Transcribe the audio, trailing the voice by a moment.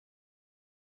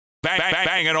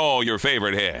Banging all your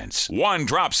favorite hits. One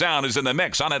Drop Sound is in the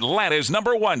mix on Atlanta's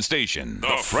 #1 station,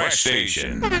 The Fresh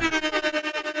Station.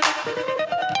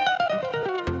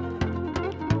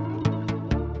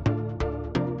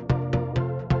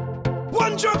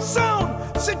 One Drop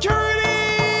Sound, security!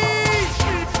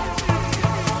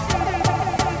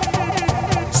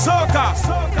 Soca!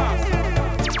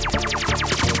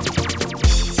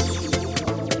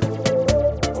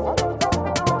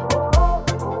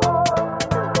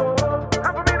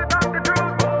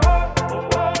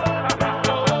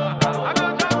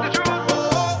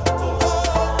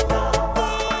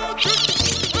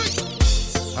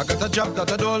 I got a job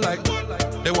that I don't like.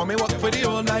 They want me work for the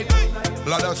whole night.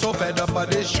 Blood, I'm so fed up by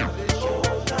this shit.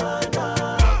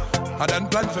 I done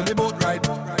planned for the boat ride.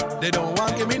 They don't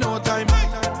want give me no time,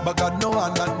 but God know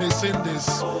I'm not missing this.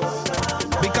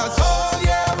 Because oh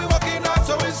yeah, we working hard,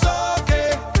 so it's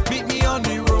okay. Meet me on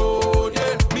the road,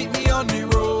 yeah. Meet me on the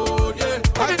road, yeah.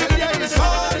 I tell you it's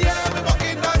hard, yeah. We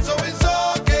working hard, so it's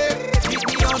okay. Meet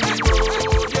me on the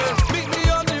road, yeah. Meet me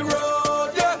on the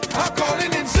road, yeah. I'm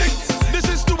calling in sick. This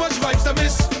is too much vibes to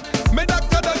miss. My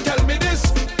doctor done tell me this.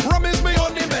 Promise me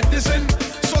on the medicine.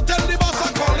 So tell the boss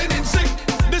I'm calling in sick.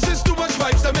 This is too much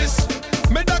vibes to miss.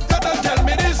 My doctor done tell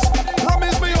me this.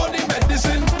 Promise me on the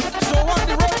medicine. So on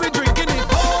the road we drinking it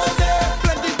all day.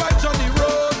 Plenty vibes on the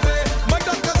road, man. My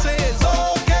doctor say it's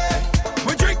okay.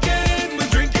 We drinking.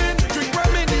 Drink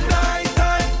rum in the night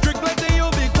time. Drink plenty,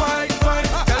 you'll be quite fine.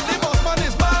 Tell the boss man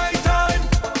it's my time.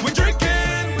 We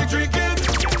drinking.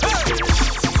 Hey!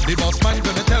 The boss man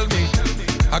gonna tell me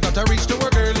I gotta reach to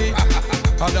work early.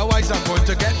 Otherwise I'm going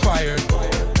to get fired.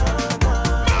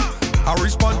 I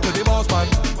respond to the boss man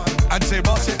and say,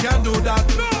 boss, you can't do that.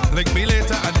 Link me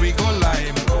later and we go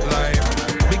live.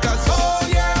 Because oh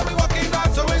yeah, we working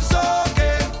hard, so it's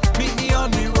okay. Meet me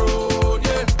on the road,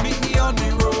 yeah. Meet me on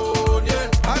the road, yeah.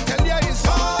 I tell ya it's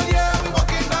hard, yeah. We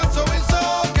working hard, so it's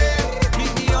okay.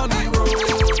 Meet me on the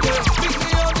road, yeah. Meet me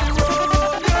on the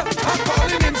road, yeah. I'm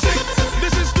calling in sick.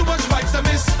 This is too much vibes to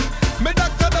miss. My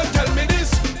doctor done tell me this.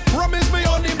 Promise me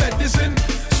on the medicine.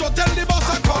 So tell the boss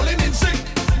I'm calling in sick.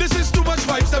 This is too much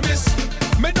vibes to miss.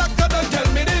 My doctor done tell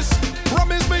me this.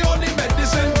 Promise me on the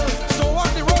medicine. So on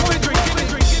the road we drinking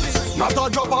it. Not a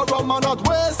drop of rum and not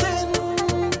wasting.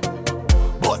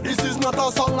 But this is not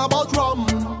a song about rum.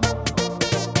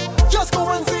 Just go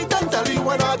and sit and tell you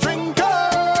when I drink it.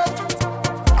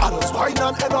 I just wine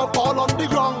and end up all on the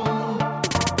ground.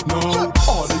 No,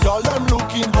 all the y'all them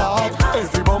looking hard.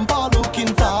 Every bumper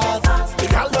looking fat. The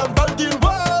girl them belting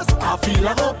worse. I feel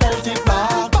like a belt it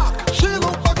back. She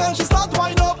look back and she start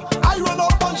wind up. I run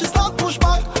up and she start push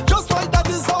back. Just like that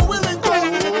is how we link up.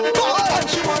 And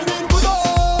she whining good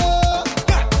up.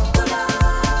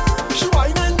 She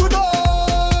whining good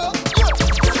up.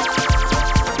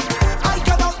 I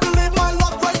cannot believe my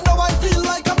luck right now. I feel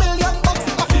like $1 million.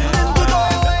 I'm feeling good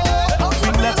up.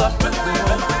 Bring that up.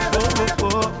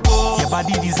 Your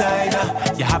body designer.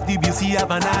 You have the beauty of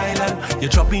an island.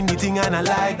 You're chopping the thing and I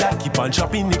like that. Keep on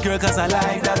chopping the girl cause I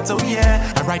like that. So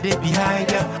yeah, I'm right there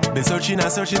behind ya. Been searching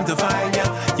and searching to find ya.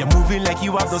 You're moving like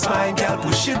you have no spine, girl.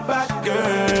 Push it back,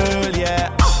 girl, yeah.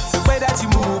 The way that you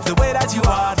move, the way that you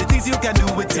are, the things you can do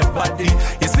with your body.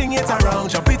 You swing it around,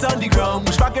 jump it on the ground.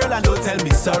 Push back, girl, and don't tell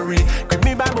me sorry. Grip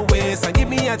me by my waist and give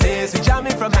me a taste. We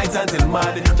jamming from night until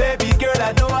morning. Baby girl,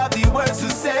 I don't have the words to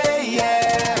say,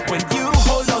 yeah. When you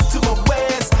hold on to my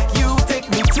waist, you take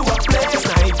me to a place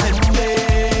night and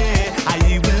day.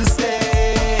 I will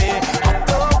stay. I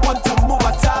don't want to move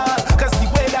at all, cause the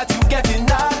way that you get in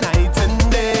all night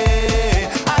and day.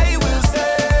 I will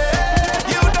stay.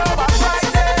 You know I'm right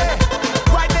there.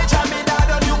 Right there jamming out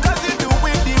on you, cause you do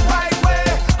it the right way.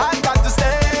 I got to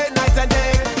stay night and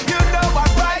day. You know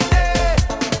I'm right there.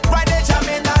 Right there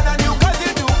jamming out on you, cause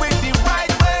you do it the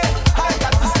right way. I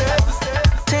got to stay.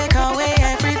 Take away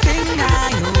everything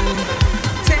I own.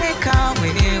 Take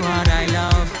away what I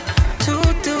love to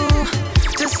do.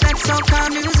 Just let soca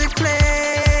music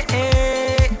play,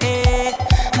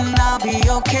 and I'll be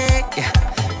okay.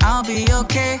 I'll be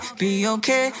okay. Be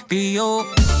okay. Be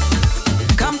okay.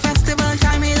 Come festival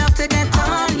time, we love to get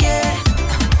on, yeah.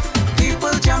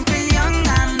 People jumping young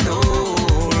and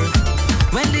old.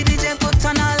 When the DJ put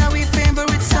on all of we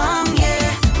favorite song,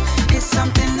 yeah. It's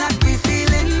something that we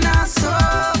feel in our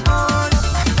soul.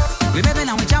 We baby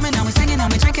now we jamming, now we singing, now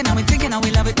we drinking, now we thinking, now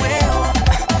we love it well.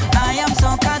 I am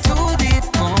soca to the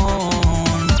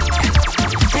bone.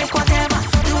 Take whatever,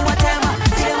 do whatever,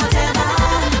 say whatever.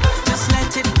 Just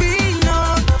let it be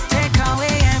known. Take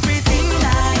away everything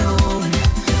I own.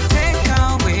 Take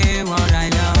away what I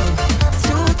love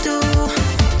to do.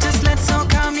 Just let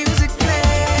soca music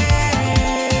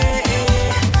play.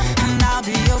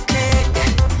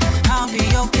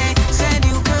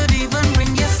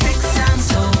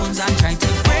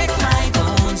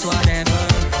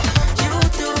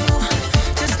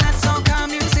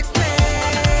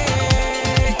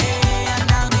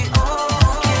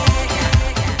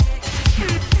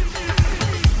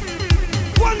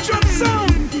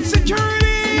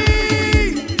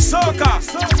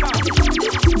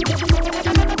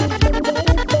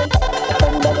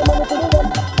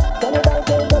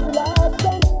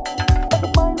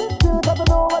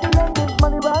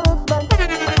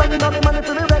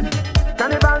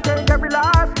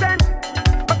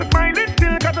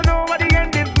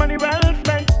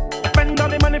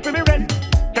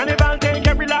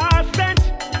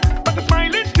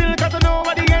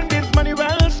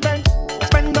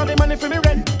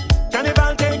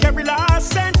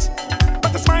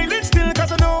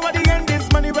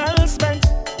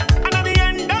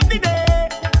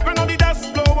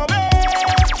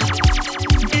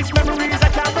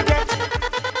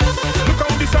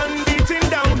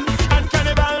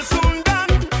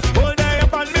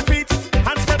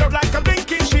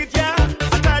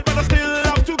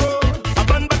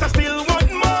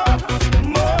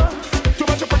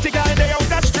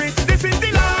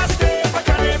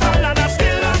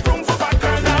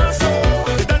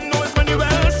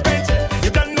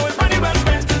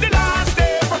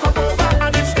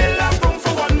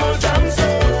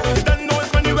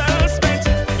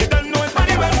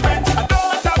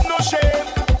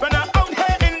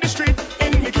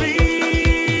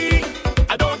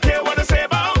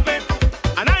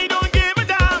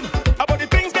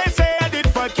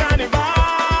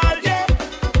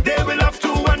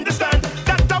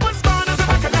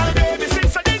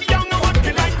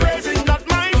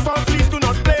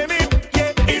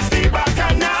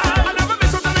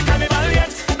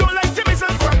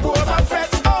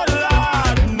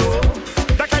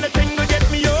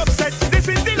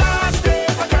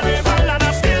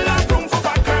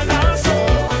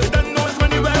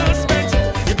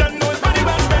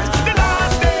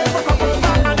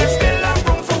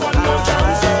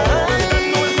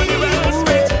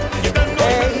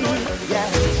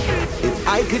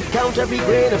 every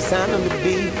grain of sand on the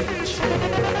beach,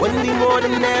 when the more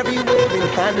than every waving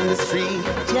hand in the street.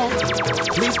 Yeah.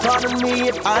 Please pardon me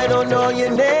if I don't know your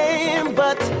name,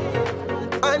 but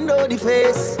I know the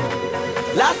face.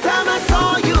 Last time I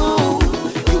saw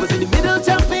you was in the middle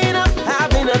jumping up,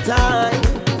 having a time.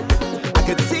 I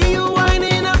could see you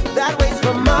winding up that waist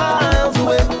from miles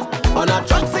away. On our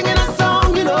trunk singing a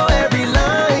song, you know every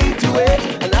line to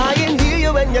it. And I can hear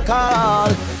you when you call.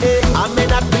 Hey, I may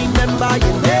not remember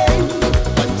your name,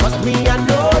 but trust me, I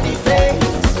know the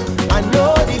face. I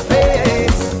know the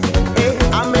face. Hey,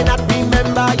 I may not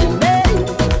remember your name,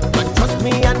 but trust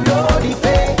me, I know the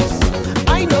face.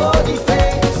 I know the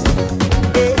face.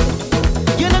 Hey,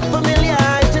 you look familiar,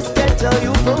 I just can't tell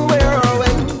you from where or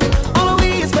when. All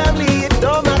we is family, it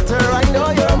don't matter. I know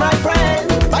you're my friend.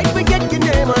 Might forget your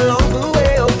name along the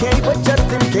way, okay, but just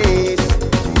in case,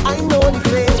 I know the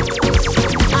face.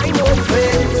 I know the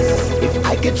face. If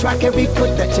I could track every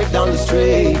foot that chick down the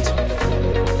street,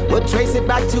 we'll trace it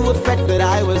back to a fete that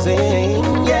I was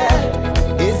in, yeah.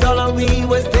 It's all on me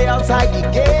was stay outside the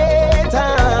gate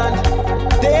and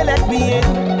they let me in.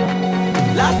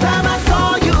 Last time I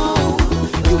saw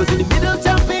you was in the middle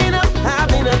jumping up,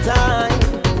 having a time.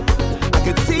 I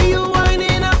could see you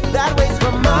winding up that waist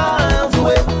from miles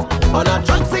away. On our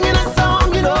trunk singing a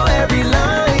song, you know every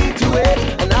line to it.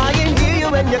 And I can hear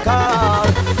you when you call.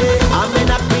 Hey, I may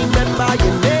not remember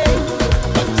your name,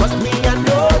 but trust me, I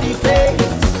know the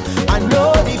face. I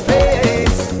know the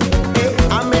face. Hey,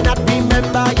 I may not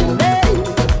remember your name,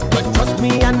 but trust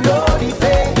me, I know the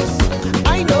face.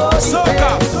 I know the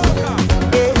face.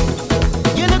 Hey,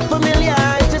 you look familiar,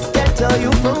 I just can't tell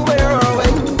you from where or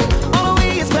when. All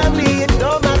we is family, it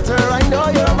don't matter. I know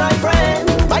you're my friend.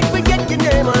 Might forget your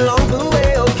name along the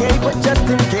way, okay, but just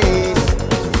in case,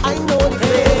 I know the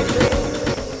face.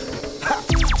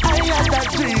 I had that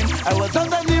dream. I was on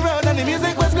the road and the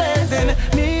music was blazing.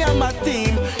 Me and my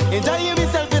team enjoying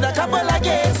myself with a couple of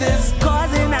cases,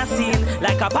 causing a scene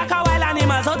like a pack of wild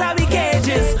animals out of the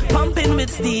cages, pumping with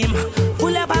steam,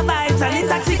 full of vibes and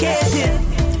intoxicating.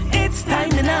 It's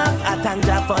time enough. I thank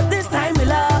God for this time we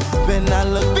love. When I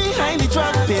look behind the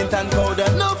truck, paint and powder,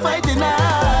 no fighting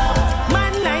up.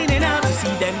 Man lining up to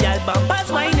see them y'all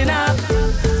bumpers winding up.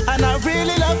 And I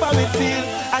really love how it feel.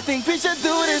 I think we should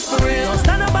do this for real. Don't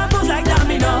stand up and pose like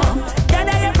domino.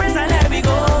 Gather your friends and let me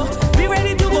go. Be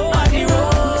ready to go on the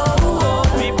road.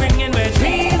 We bringing our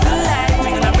dreams to life. We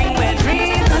gonna bring our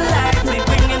dreams to life. We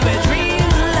bringing our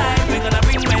dreams to life. We gonna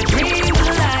bring our dreams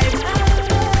to life.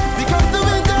 We come to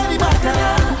enjoy the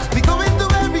baccarat. We go into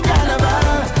every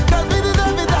carnival. 'Cause we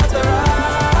deserve it after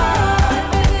all.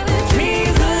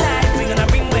 Dreams to life. We gonna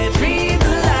bring our dreams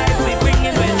to life. We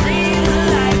bringing our dreams to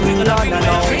life. We gonna bring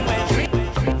our dreams.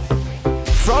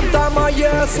 From time I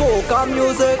hear soca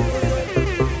music,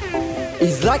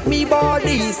 it's like me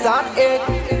body start ache.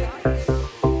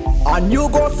 And you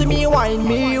go see me wind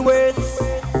me waist,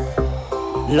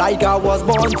 like I was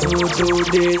born to do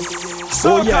this.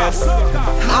 So yes,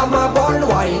 I'm a born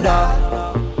winder.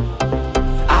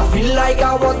 I feel like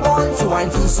I was born to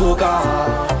wind to soca.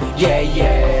 Yeah,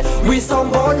 yeah, we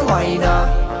some born whiner.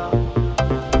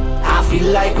 I feel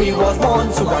like we was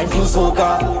born to wind to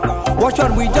soca. Watch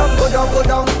when we just go down, go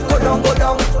down, go down, go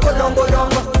down, go down, go down.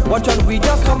 Watch when we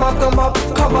just come up, come up,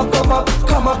 come up, come up,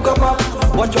 come up, come up.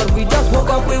 Watch when we just walk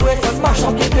up, we waist and smash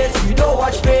up the place. We don't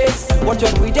watch face. Watch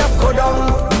when we just go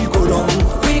down, we go down,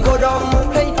 we go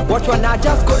down. Hey, watch when I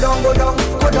just go down, go down,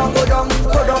 go down, go down,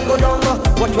 go down, go down.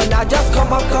 Watch when I just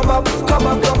come up, come up, come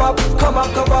up, come up, come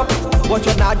up, come up. Watch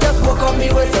when I just walk up,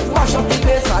 me waist and smash up the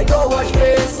place. I don't watch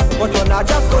face. Watch when I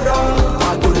just go down,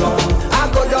 I go down, I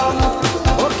go down.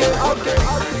 Okay, okay.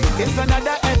 It's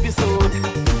another episode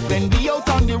when we out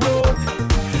on the road.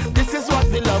 This is what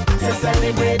we love to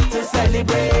celebrate, to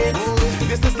celebrate.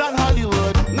 This is not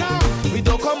Hollywood. No, we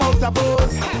don't come out to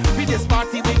pose. We just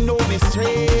party with no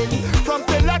restraint. From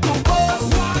pillar to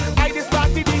post, I just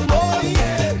party the most.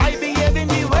 I behave in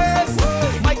the worst.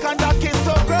 My conduct is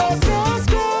so gross, gross,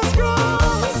 gross,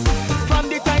 gross. From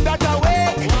the time that I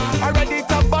wake, I'm ready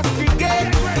to bust the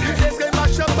gate. You just get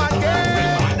mash up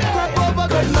again. Crop over,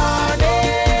 good morning.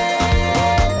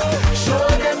 Show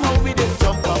them how we just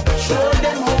jump up. Show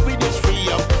them how we just free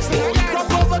up.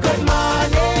 Crop over, good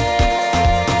morning.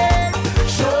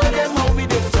 Show them how we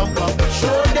just jump up.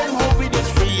 Show them how we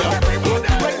just free up.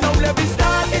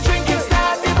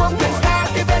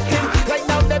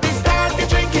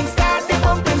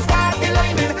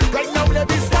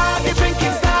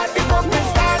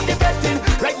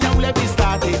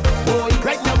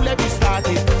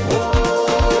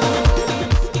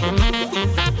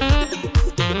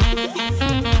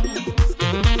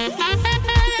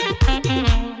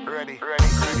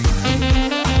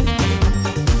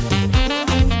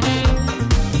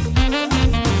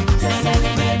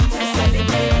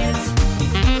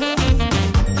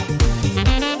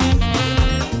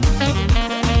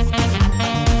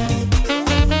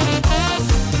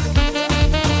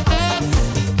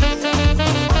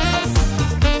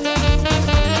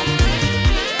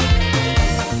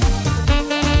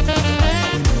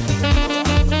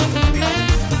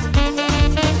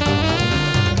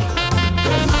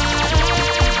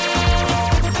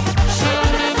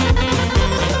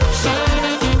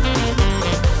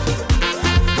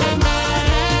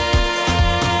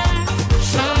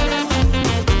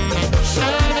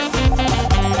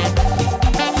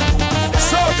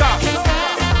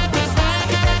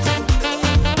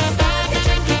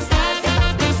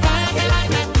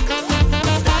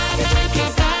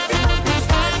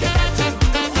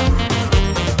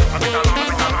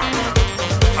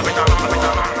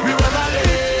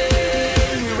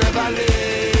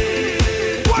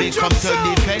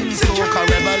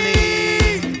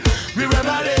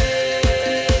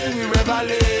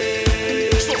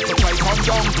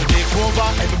 down to take over.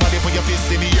 Everybody put your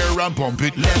fist in the air and pump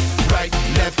it. Left, right,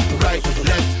 left, right,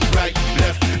 left, right,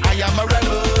 left. I am a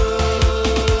rebel.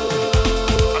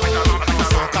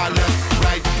 Soca left,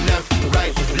 right, left,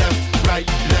 right, left, right,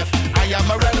 left. I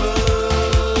am a rebel.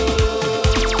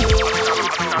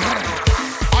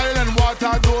 Oil and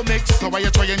water don't mix, so why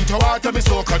you trying to water me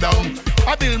soca down?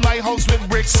 I build my house with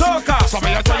bricks, soca. So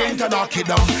why you trying to knock it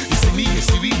down? You see me,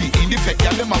 in the fed,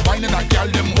 y'all them a wine and I girl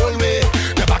them whole way.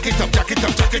 They back it up, jack it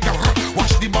up, jack it up.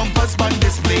 Watch the bumpers man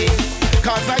display.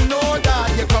 Cause I know that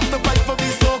you come to fight for me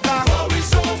soca.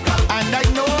 And I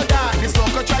know that the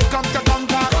soca try come to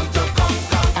conquer.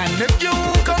 And if you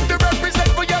come to represent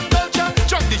for your culture,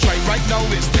 drop the try right now.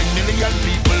 It's 10 million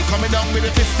people coming down with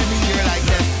a fist in the air like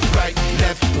left, right,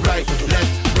 left, right,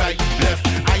 left, right, left.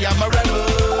 I am a rebel.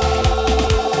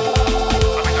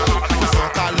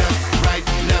 Soca left, right,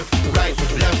 left, right,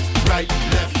 left, right,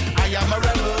 left. I am a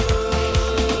rebel.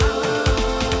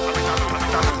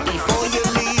 Before you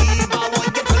leave, I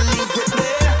want you to leave with me.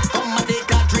 Come and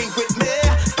take a drink with me.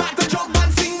 Start to jump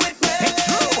and sing with me.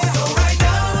 So right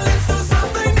now, let's do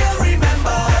something you'll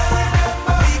remember.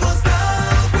 We go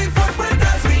start with footprint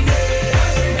as we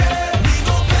name. We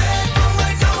go play from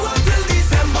right now until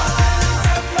December.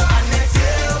 And next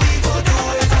year we go do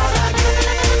it all again.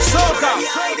 Soca. Show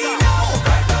your ID now.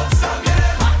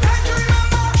 My time to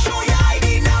remember. Show your ID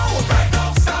now.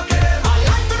 I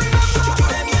like to remember. Show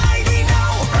them your ID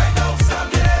now. My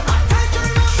time to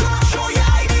remember. Show your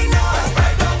ID now.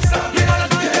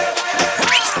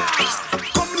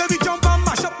 Come, let me jump and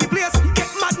mash up the place. Get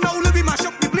mad now, let me mash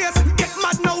up the place. Get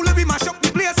mad now, let me mash up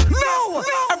the place. No!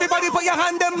 Everybody put your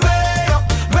hand them way up,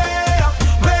 way up,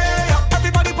 way up.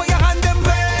 Everybody put your hand them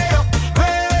way up,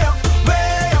 way up,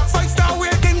 way up. 5-star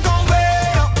waiting go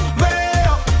way up, way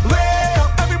up, way up.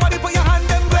 Everybody put your hand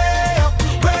them way up,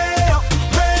 way up,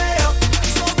 way up.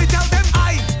 So we tell them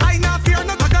I not fear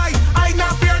not a guy, I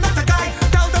not fear not a guy.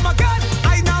 Tell them again,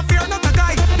 I not fear not a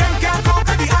guy. Them can't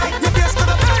conquer the eye, your face could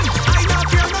have been. I not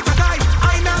fear not a guy,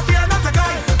 I not fear not a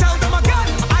guy. Tell them again,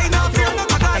 I not fear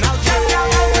not a guy.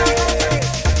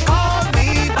 Call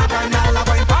me bacchanal, I'm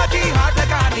going party hard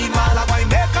like an animal. I'm going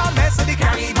make a mess of the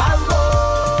carnival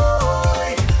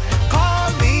boy. Call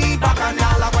me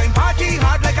bacchanal, I'm going party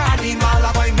hard like an animal.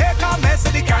 I'm going make a mess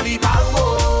of the carnival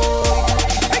boy.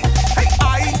 Hey, I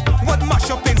would mash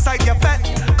up inside your fat,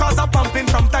 cause I'm pumping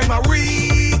from time I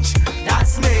reach.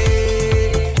 That's me.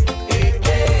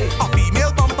 A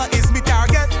female bumper is me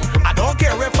target. I don't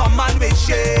care if a man with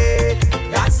shit.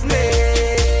 That's me.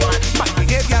 My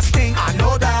behavior stink, I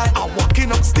know that. I'm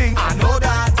walking up stink, I know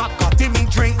that. I got him in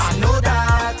drinks, I know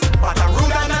that. But I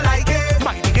rude and I like it.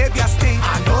 My behavior stink,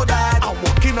 I know that. I'm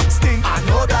walking up stink, I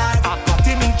know that. I got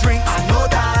him in drinks, I know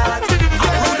that.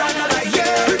 I'm rude and I like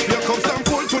it. Here comes some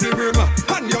full to the rim,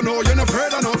 and you know you're not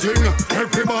afraid of nothing.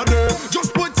 Everybody,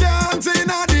 just put your hands in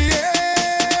the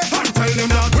air and tell them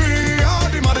that we are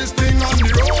the maddest thing on the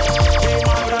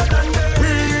road.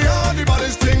 We are the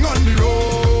baddest thing on the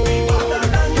road.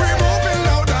 We moving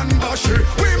loud and bashy.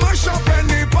 We mash up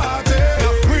any party.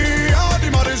 We are the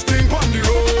maddest thing on the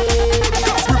road.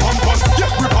 Cause we pump us, yeah,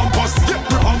 we pump us, yeah,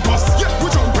 we pump us, yeah, we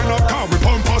jump in a car, we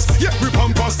pump us, yeah, we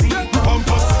pump us, yeah, we pump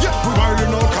us, yeah, we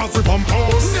riding our cars, we pump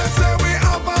us. They say we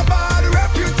have a bad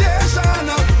reputation.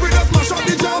 We just mash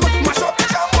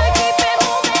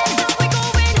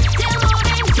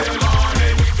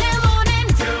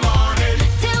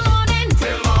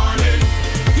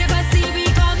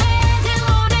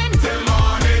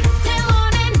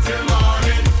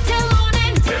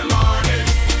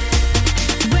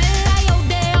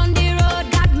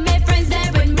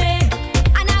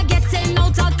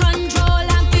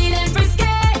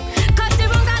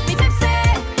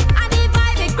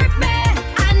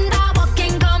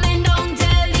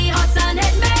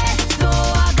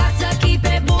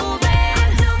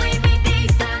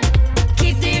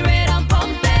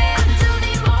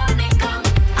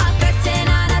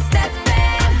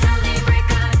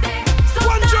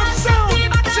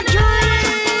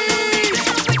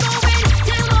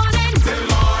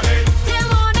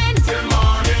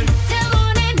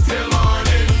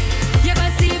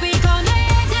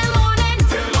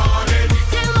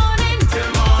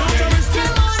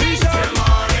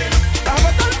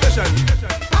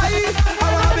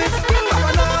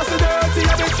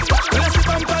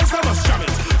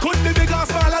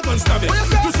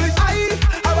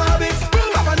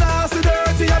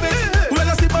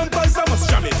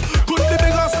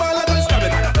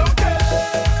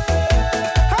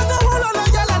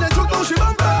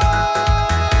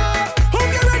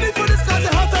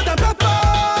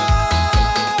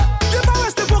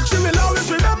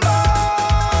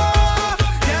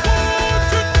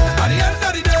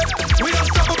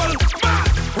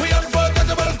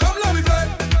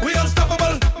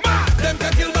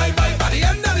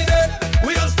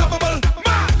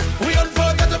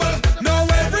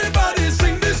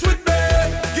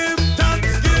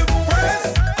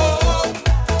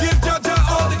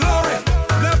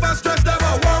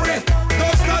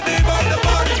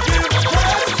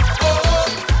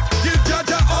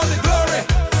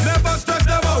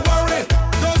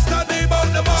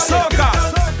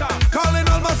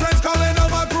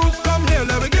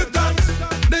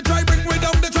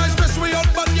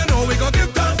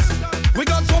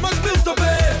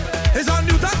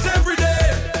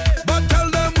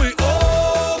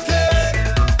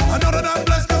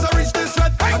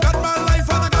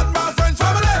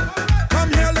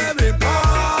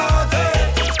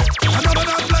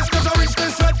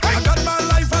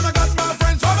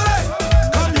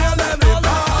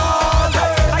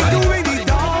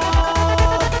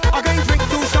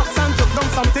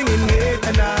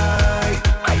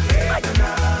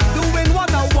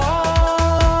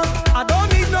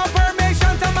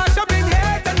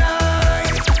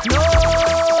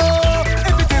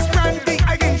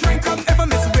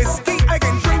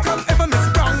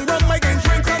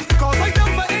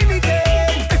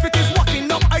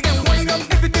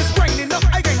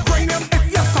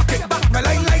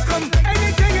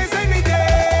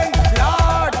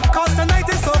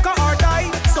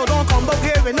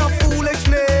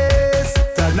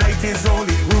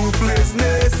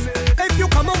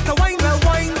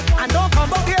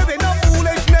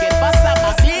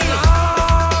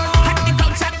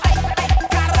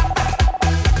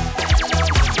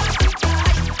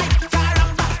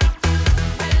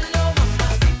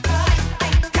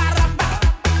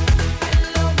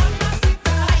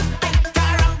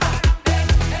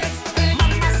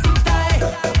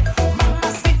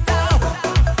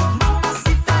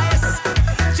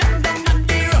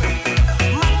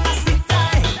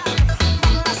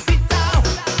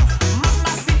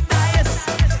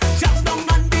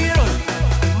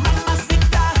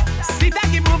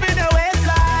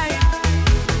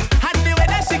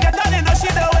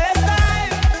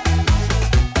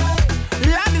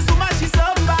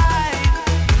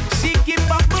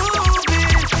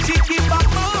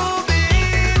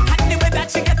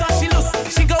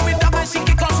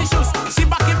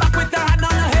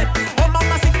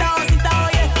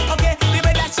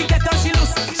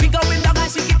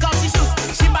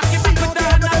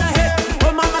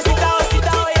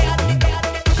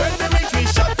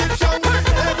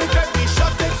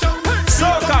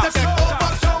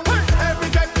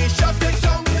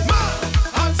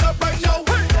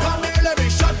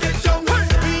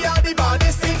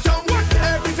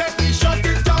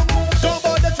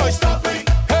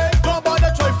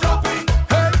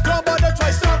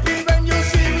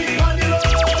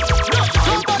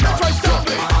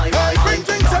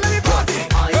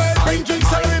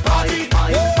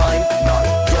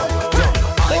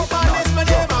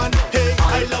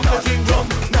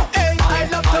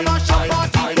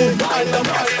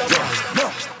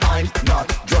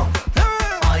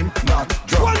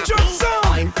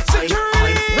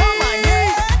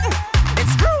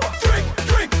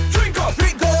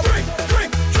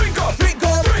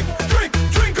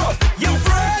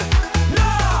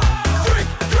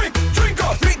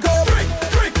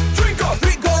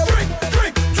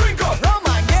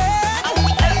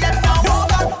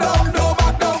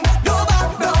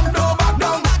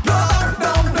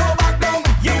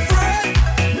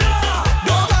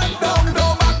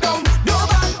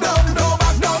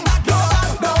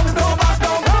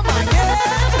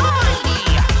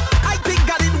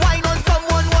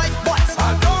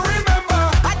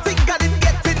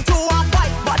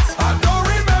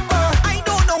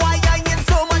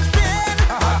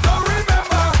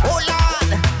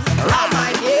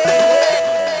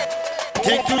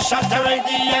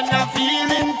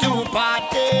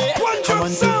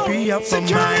free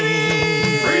up my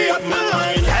mind. Free up my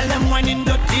mind. Tell them whining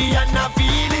dirty and not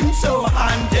feeling so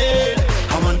haunted.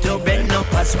 I want to bend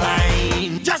up a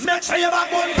spine. Just make sure your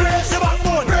backbone brace, your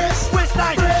backbone brace,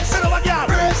 waistline brace, fill over girl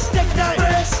brace, take time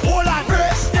brace, hold on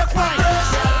brace, take wine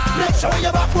brace. Make sure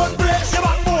your backbone brace, your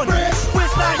backbone brace,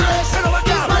 waistline brace, fill over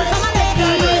girl brace, take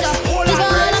time brace, hold on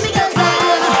brace.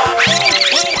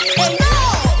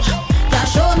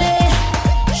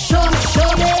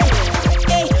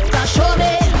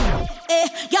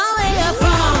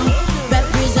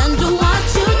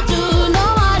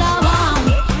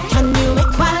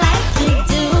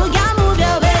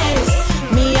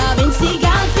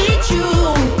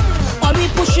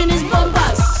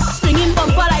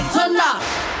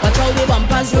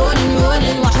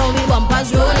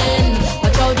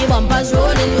 Bumpers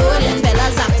rolling, rolling,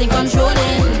 fellas acting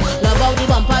controlling. Love how the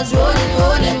bumpers rolling,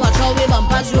 rolling. Watch how the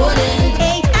bumpers rolling.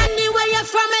 Hey, anywhere you're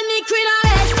from, any creed or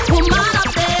race, woman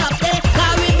up there,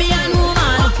 Caribbean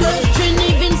woman up there,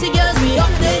 Trinity Vinci girls we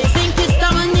up there, St. Kitts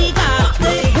Dominica up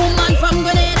there, woman from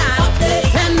Grenada up there,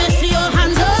 let me see your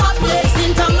hands up there,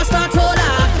 St. Thomas Tortola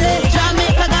up there,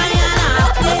 Jamaica, Guyana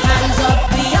up there, hands up,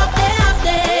 we up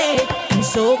there, and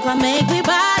so come make we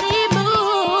body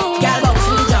move. Girl bounce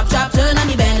to the drop, turn on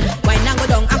the bend.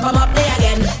 Come up there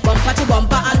again, bumper to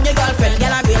bumper and your girlfriend.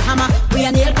 Get a real hammer, we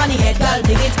a nail on the head, girl.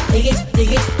 Dig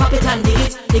it, pop it and dig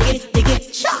it.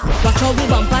 Shot. Watch how we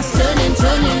bumpers turning.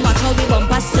 Watch how we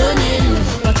bumpers turning.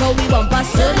 Watch how we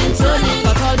bumpers turning.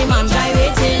 Got all the man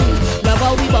gyrating. Love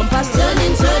how we bumpers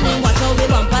turning. Watch how we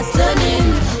bumpers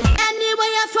turning.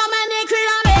 Anywhere you're from, any creed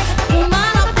or race,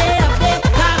 woman up there,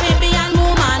 Caribbean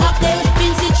woman up there,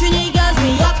 Vinci Trini girls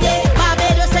we up there,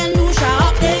 Barbados and Lucia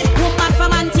up there, woman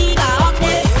from Antigua.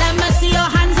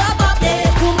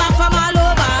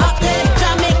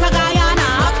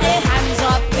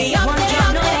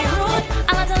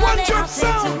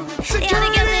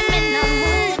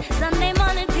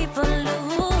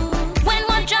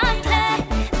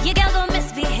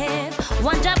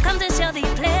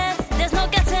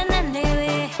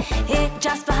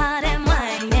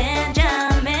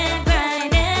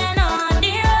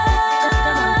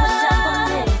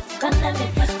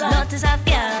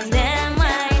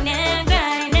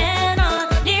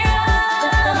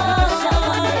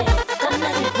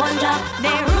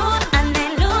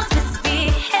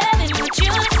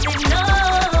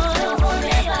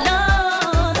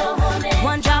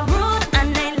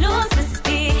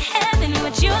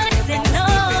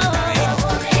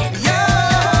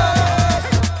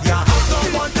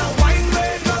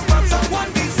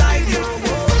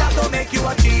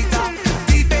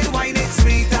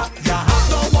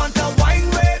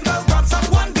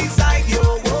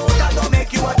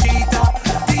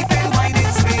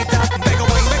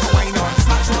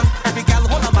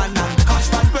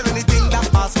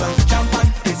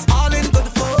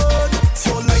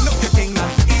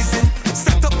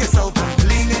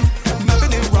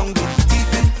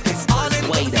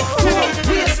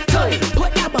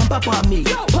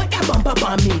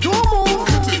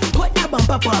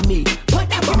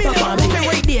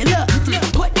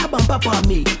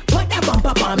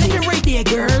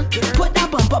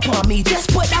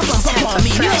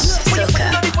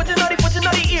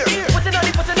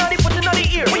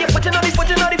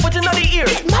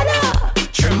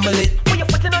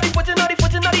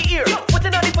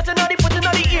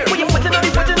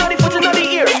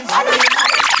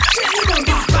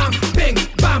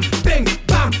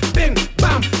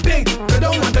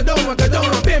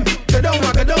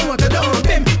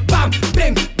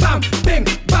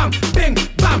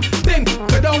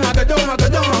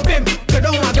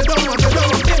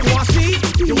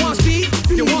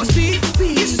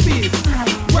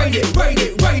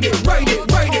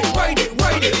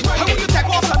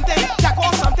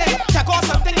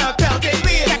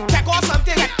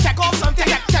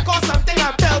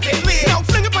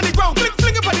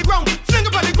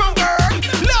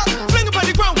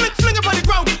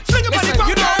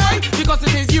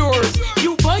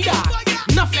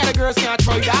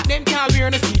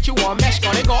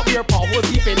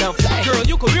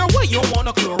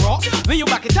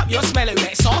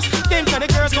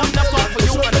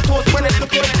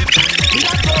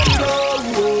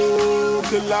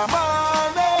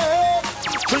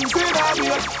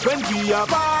 When we are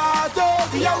party,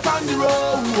 we out on the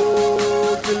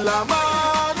road till the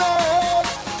morning,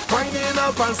 winding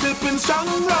up and sipping strong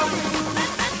rum.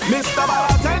 Mr.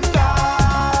 Bartender,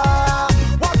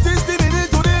 what is the meaning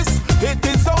to this? It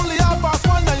is only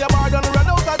 1:30 and your bar done run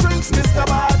out of drinks, Mr.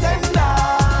 Bartender.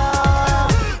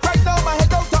 Right now my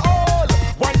head out to all,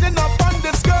 winding up on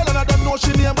this girl and I don't know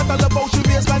she name, but I love how she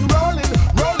waistline rolling,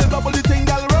 rolling, double the thing,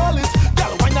 girl, roll it.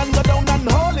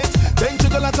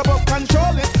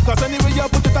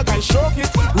 a guy stroke it.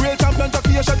 Real champion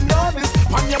jockey, you should know this.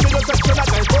 Pan your middle section, a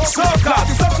guy broke it. Soca.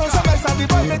 The section, so guys have the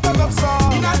vibe, they turn up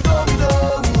song. In a domino,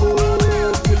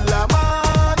 till a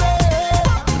money.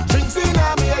 Drinks in a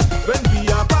mate, when we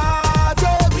a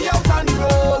party, we out on the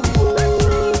road.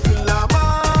 Till a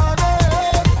money.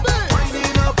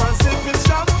 Winding up and sipping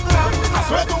champagne. I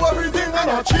swear to everything and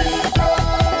I cheat.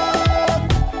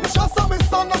 It's just a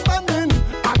misunderstanding.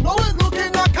 I know it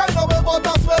looking a kind of way, but I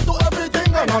swear to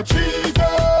everything and I cheat.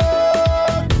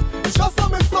 It's just a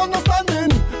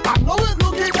misunderstanding. I know it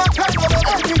looking a kind of way,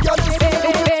 every girl is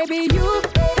saying, baby you,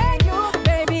 baby you,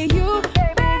 baby you,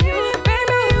 baby you,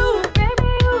 baby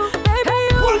you, baby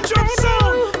you. One drop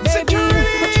sound,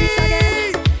 security.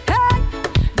 Hey,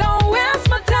 don't waste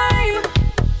my time.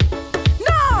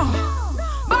 No,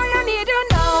 boy I need you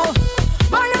now.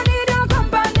 Boy I need your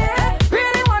company.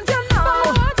 Really want you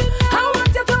now. I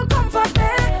want you to comfort me.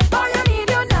 Boy I need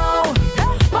you now.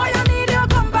 Boy I need your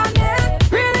company.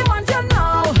 Really want you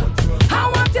now. I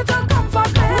want you to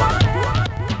comfort me.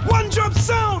 One drop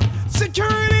sound,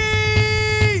 security.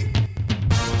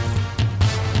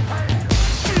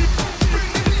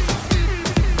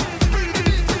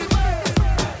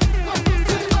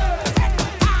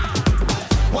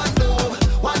 One love,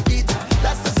 one beat,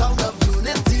 that's the sound of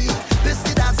unity. This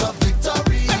the dance of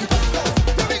victory.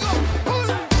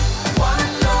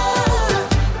 One love,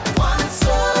 one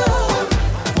soul,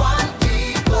 one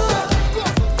people.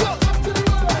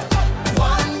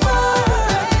 One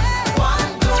word,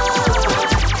 one goal,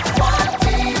 one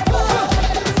people.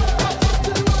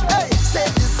 Hey, say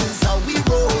this is how we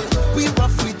roll. We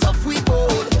rough, we tough, we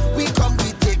bold. We come,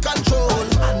 we take control,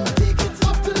 and we take it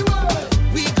up to the world.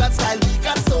 We got style, we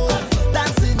got soul.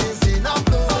 Dancing is in our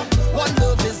blood. One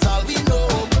love is all we know,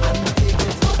 and we take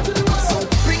it up to the world. So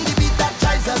bring the beat that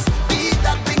drives us, beat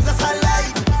that brings us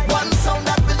alive. One sound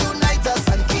that will unite us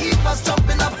and keep us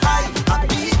jumping up high. A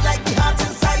beat like the heart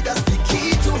inside us, the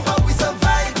key to how we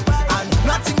survive, and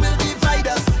nothing will divide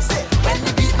us. Say when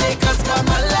the beat make us come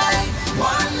alive.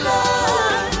 One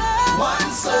love, one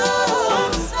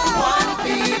soul, one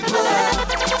people.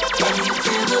 When you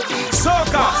feel the beat,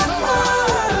 Soca. one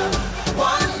word,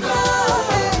 one goal,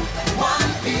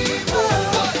 one people.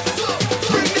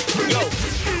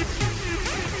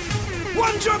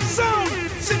 One drop sound,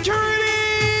 security.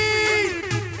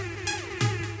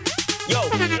 Yo,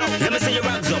 let me see your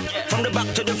rags up. From the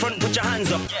back to the front, put your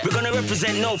hands up. We're gonna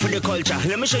represent now for the culture.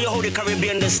 Let me show you how the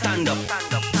Caribbean they stand up.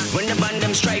 When the band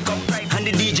them strike up, and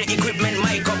the DJ equipment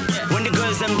mic up. When the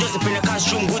girls them dress up in a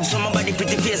costume, good so my body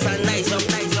pretty face and nice up.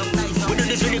 We do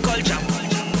this with the culture.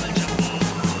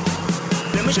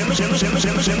 Let me show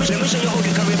you how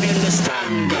the Caribbean they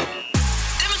stand up.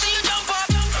 Let me see you jump up.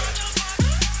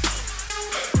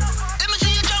 Let me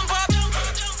see you jump up.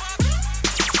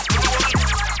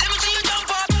 Let me see you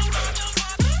jump up.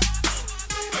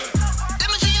 Let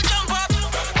me see you jump up.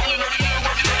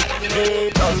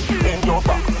 Metal in your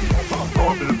back,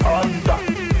 bubble panda,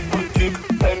 tick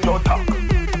in your tack,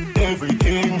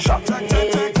 everything shot.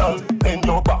 Metal in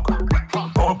your back,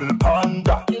 bubble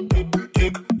panda,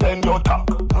 tick in your tack,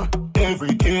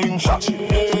 everything shot.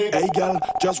 Hey girl,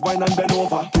 just whine and bend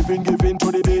over, giving to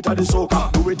the beat of the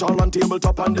soca. Do it all on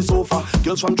tabletop on the sofa.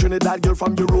 Girls from Trinidad, girl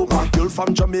from Europa, girl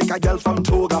from Jamaica, girl from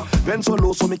Toga. Bend so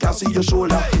low so me can see your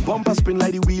shoulder. Bumper spin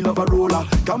like the wheel of a roller.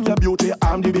 Come your beauty,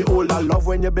 I'm the beholder. Love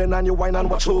when you bend and you whine and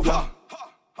watch over.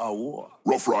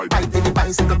 Rough ride. Right in the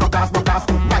bicycle, broke off, broke off.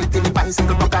 Right in the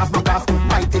bicycle, broke off, broke off.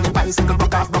 Right in the bicycle,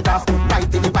 broke off, broke off.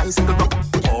 Right in the bicycle, broke off.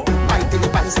 Right in the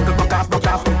bicycle, broke off, broke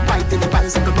off. Right in the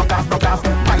bicycle, broke off, broke off.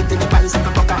 Right in the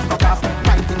bicycle, broke off, broke off.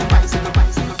 Right in the bicycle,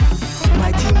 bicycle.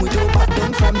 My team we don't back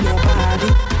down from nobody.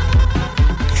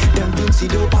 Them Vinci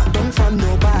don't back down from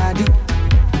nobody.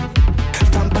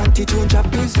 From panty to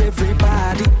Japanese,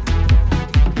 everybody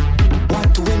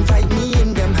want to invite me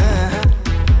in them, huh?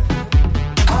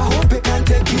 I hope you can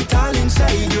take it all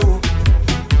inside you.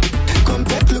 Come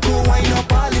take look who wine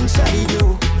up all inside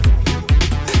you.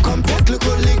 Come take look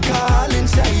who liquor all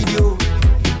inside you.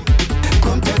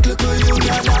 Come take look who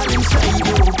union all inside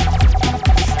you.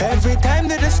 Every time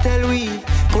that I tell we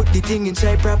put the thing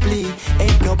inside properly,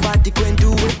 ain't nobody can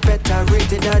do it better.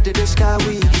 Rated out of the sky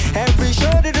we. Every show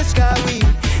to the sky we.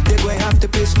 They gon' have to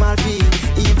pay small fee.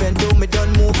 Even though me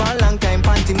done move a long time,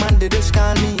 panty man they just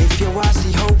call me. If you wanna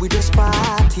see how we just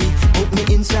party, put me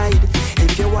inside.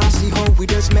 If you wanna see how we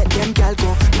just met them gal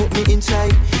go, put me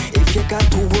inside. If you got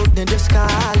to work then just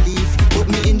call leave, put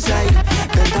me inside.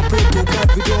 Better pray to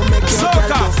God we don't make your gal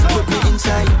go, put me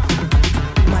inside.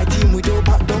 My team we don't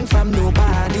back down from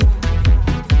nobody.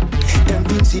 Them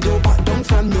Vinci don't back down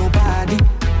from nobody.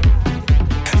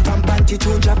 From panty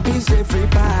to drop is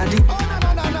everybody.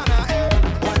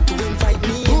 Want to invite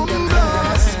me in the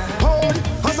class.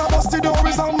 As I bust the door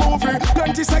is a movie.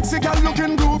 Plenty sexy girl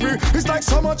looking groovy. It's like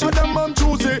so much of them on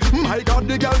Tuesday. My God,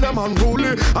 the girl them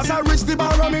unruly. As I reach the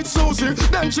bar I meet Susie.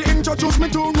 Then she introduced me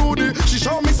to Rudy. She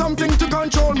showed me something to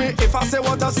control me. If I say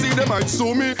what I see, they might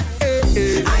sue me. Hey,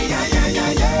 hey.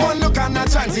 One look and a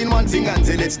chance in one thing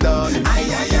until it's done.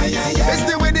 It's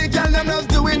the way the girl them just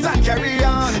do it and carry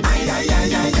on.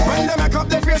 When they make up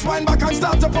their face, wind back and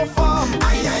start to perform.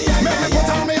 Make me put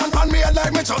on me and pan me head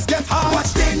like me just get hard.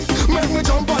 Watch this. Make me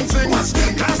jump and sing. Watch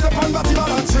this. Can't step on body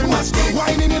balancing. Watch this.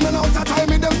 Whining in and out of time,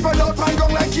 me them spread out and go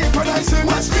like keep producing.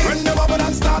 Watch this. When the bubble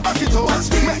and start back it up. Watch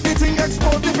this. Make the thing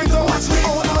explode if it up. Watch this.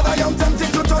 Oh Lord, I am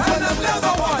tempted to trust when them left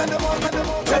the one.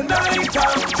 Tonight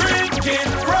I'm drinking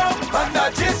rum and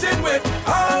not chasing with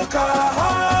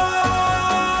alcohol.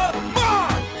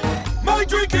 Man, my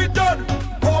drink is done.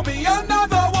 Pour me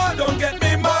another one. Don't get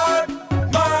me mad,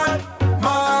 mad,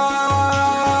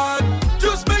 mad.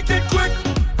 Just make it quick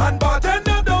and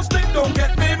bartender don't stick. Don't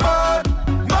get me mad,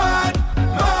 mad,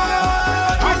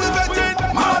 mad. How we betting?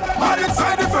 Mad, mad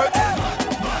inside the foot.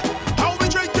 How we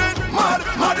drinking? Mad,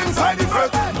 mad inside the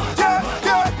foot. Yeah,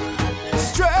 yeah.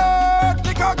 Straight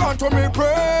liquor gone to me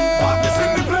brain. Madness in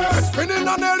the place. Spinning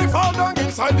and nearly fall down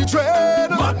inside the train.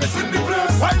 Madness in the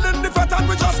place. While in the vet and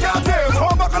we just can't taste.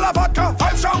 4 buckle of vodka,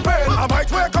 5 champagne. I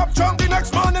might wake up drunk the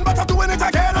next morning, but I'm doing it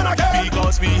again and again.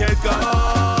 Because we had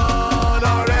gone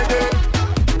already.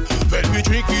 When we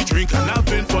drink and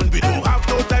having fun. We don't have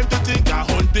no time to think. I'm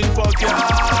hunting for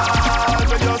girls.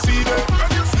 When you see me,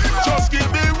 just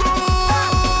give me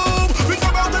room. We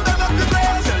come out and then up the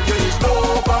place. Tell you it's no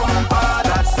bumper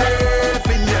that's safe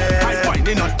in here. I'm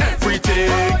whining on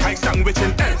everything. I'm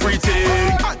sandwiching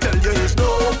everything. I tell you it's no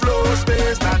floor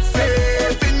space that's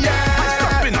safe in here. I'm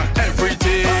stopping on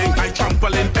everything. I'm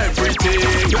trampling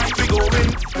everything. Like we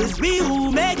going. It's we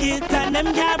who make it and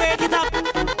them can't break it up.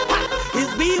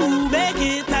 It's we who make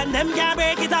it and them can't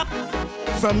break it up.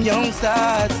 From young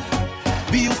stars,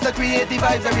 we used to create the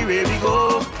vibes everywhere we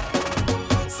go.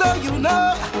 So you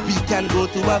know, we can go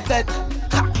to a fete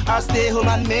or stay home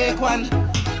and make one.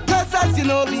 Cause as you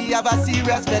know, we have a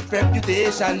serious vet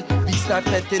reputation. We start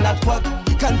fetting at work,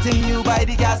 continue by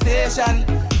the gas station.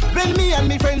 When me and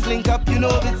me friends link up, you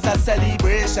know it's a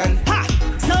celebration. Ha!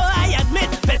 So I admit,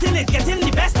 betting it getting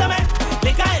the best of me.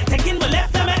 Liquor taking the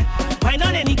left of me. Why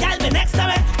not any gal be next to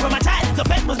me? From a child to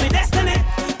fet was my destiny.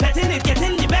 Betting it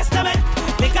getting the best of me.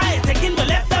 Liquor taking the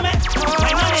left of me.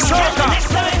 Why not any gal be next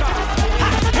to me? Ha!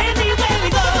 Anywhere we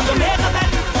go, we gon' make a bet.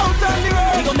 Out on the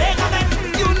road, we gon' make a bet.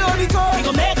 You know the code, we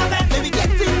gon' make a bet. When we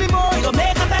get in the mode, we gon'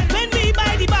 make a bet. When we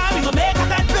buy the bar, we gon' make a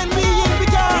bet. When we in the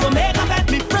car, we gon' make a bet.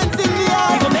 Me friends in the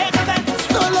yard, we gon' make a bet.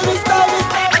 So let me start it.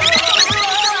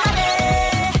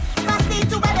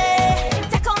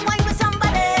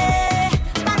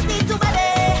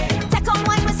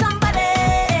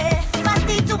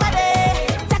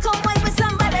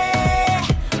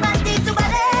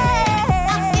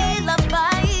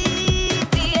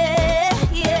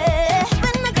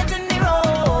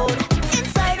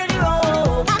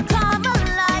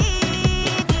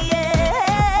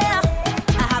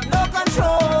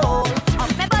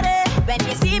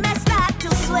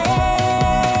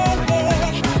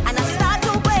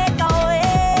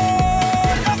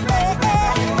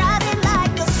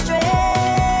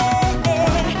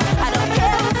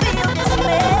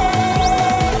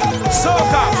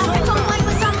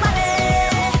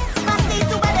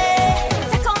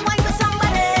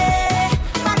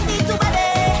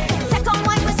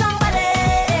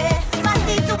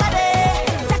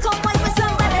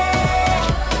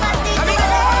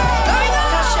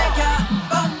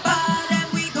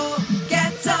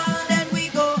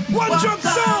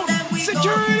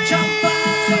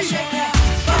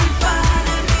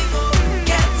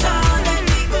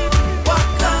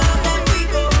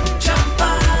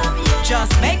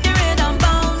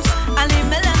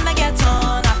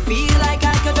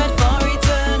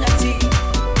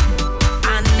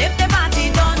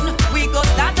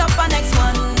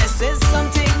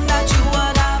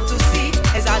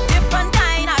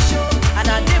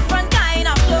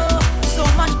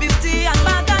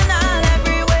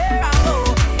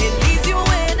 It leaves you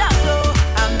in a flow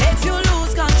and makes you lose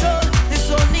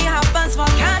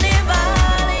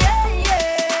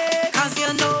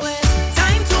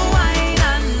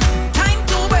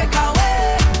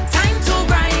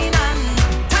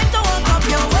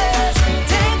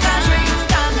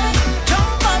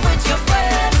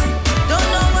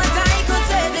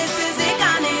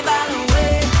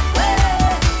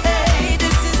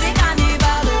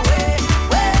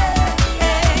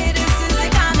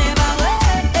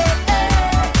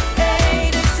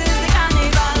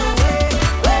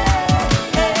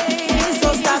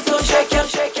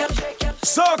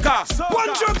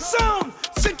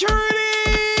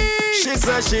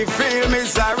she feel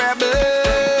miserable,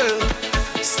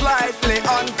 slightly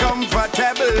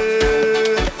uncomfortable.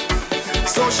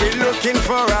 So she looking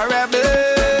for a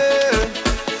rebel,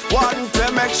 one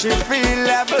to make she feel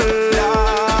level.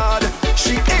 Lord,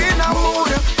 she in a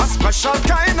mood, a special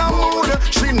kind of mood.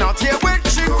 She not here with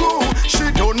she crew,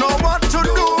 she don't know what to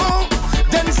do.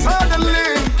 Then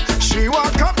suddenly she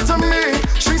walk up to me.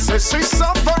 She says she's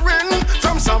suffering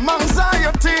from some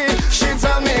anxiety. She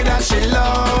tell me that she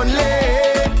lonely,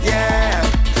 yeah.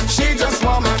 She just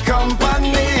want my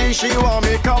company. She want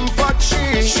me comfort.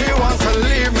 She wants to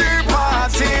leave the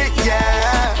party,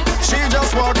 yeah. She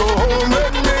just want to go home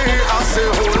with me. I say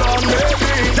hold on,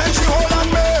 baby. Then she hold on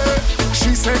me.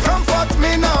 She say comfort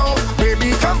me now,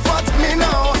 baby, comfort me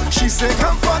now. She say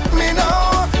comfort me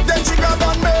now. Then she grab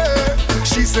on me.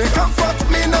 She say comfort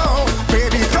me now,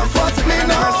 baby, comfort me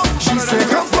now. She say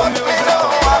comfort me now.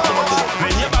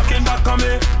 When you're back on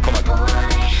me, come on,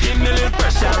 give me a little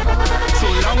pressure. So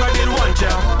long I did want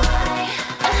you.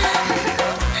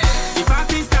 If I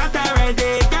feel start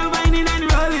already, girl whining and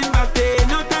rolling back there.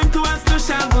 No time to ask to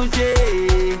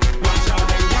shambuje. Watch out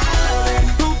then,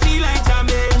 who feel like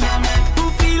jamming, who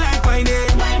feel like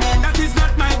whining. That is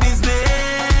not my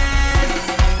business.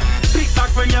 Pick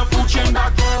back when you're pushing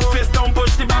back. Face down,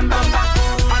 push the bam bam back.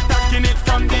 Attacking it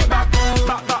from the back.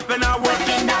 Back back when I'm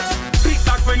working that. Pick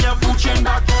back when you're pushing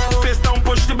back. Face down,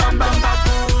 push the bam bam back.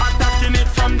 Attacking it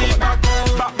from the back.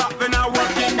 Back back when I'm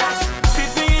working that.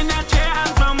 Sit me in a chair,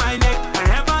 hands on my neck. I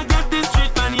never get this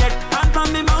treatment yet. Hands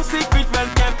on the most secret, well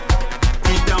kept.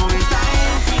 Deep down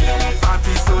inside,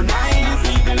 party so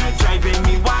nice, driving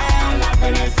me wild.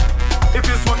 If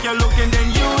it's what you're looking, then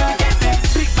you will get it.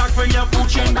 Pick back when you're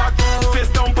pushing back. Face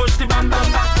down, push the bam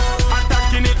bam back.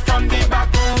 Attacking it from the back.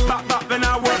 Back back when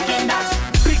I'm working that.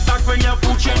 Pick back when you're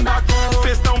pushing back.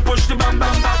 Face down, push the bam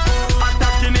bam back.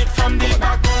 Attacking it from the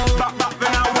back. Back back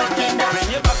when I'm working that.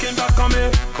 When you're backing back on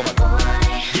me, come on,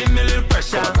 give me a little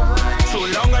pressure. So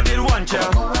long I did want you.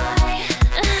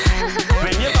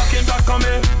 When you're backing back on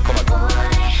me, come on,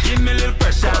 give me a little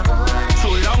pressure. So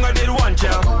long I did want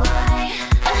you.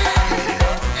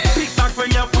 Pick back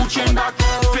when you're pushing back.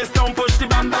 Face down, push the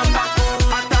bam bam back.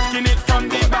 Attacking it from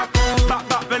the back. Back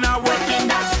back when I'm working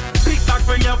that. Pick back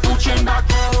when you're pushing back.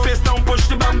 Face down, push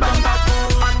the bam bam back.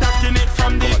 Attacking it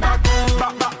from the back.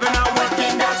 Back back when I'm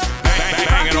working that.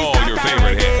 Banging all your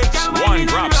favorite hits. One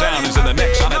Drop Sound is in the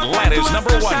mix on Atlanta's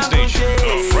 #1 station,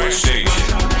 The Fresh Station.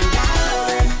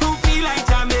 Who feel like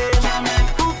jamming?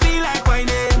 Who feel like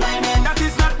whining? That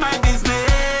is not my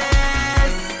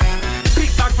business.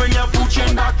 Pick back when you're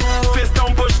pushing back. Face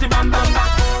down, push the bam bam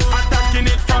back. Attacking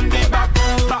it from the back.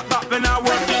 Back back when I'm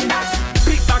working that.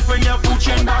 Pick back when you're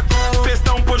pushing back. Face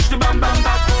down, push the bam bam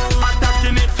back.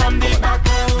 Attacking it from the back.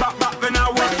 Back back when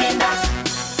I'm working that.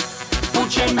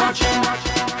 Pushing back,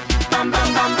 bam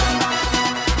bam bam bam.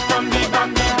 From the back,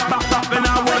 back back when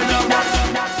I'm working that.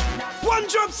 One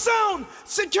Drop Sound,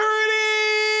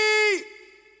 security.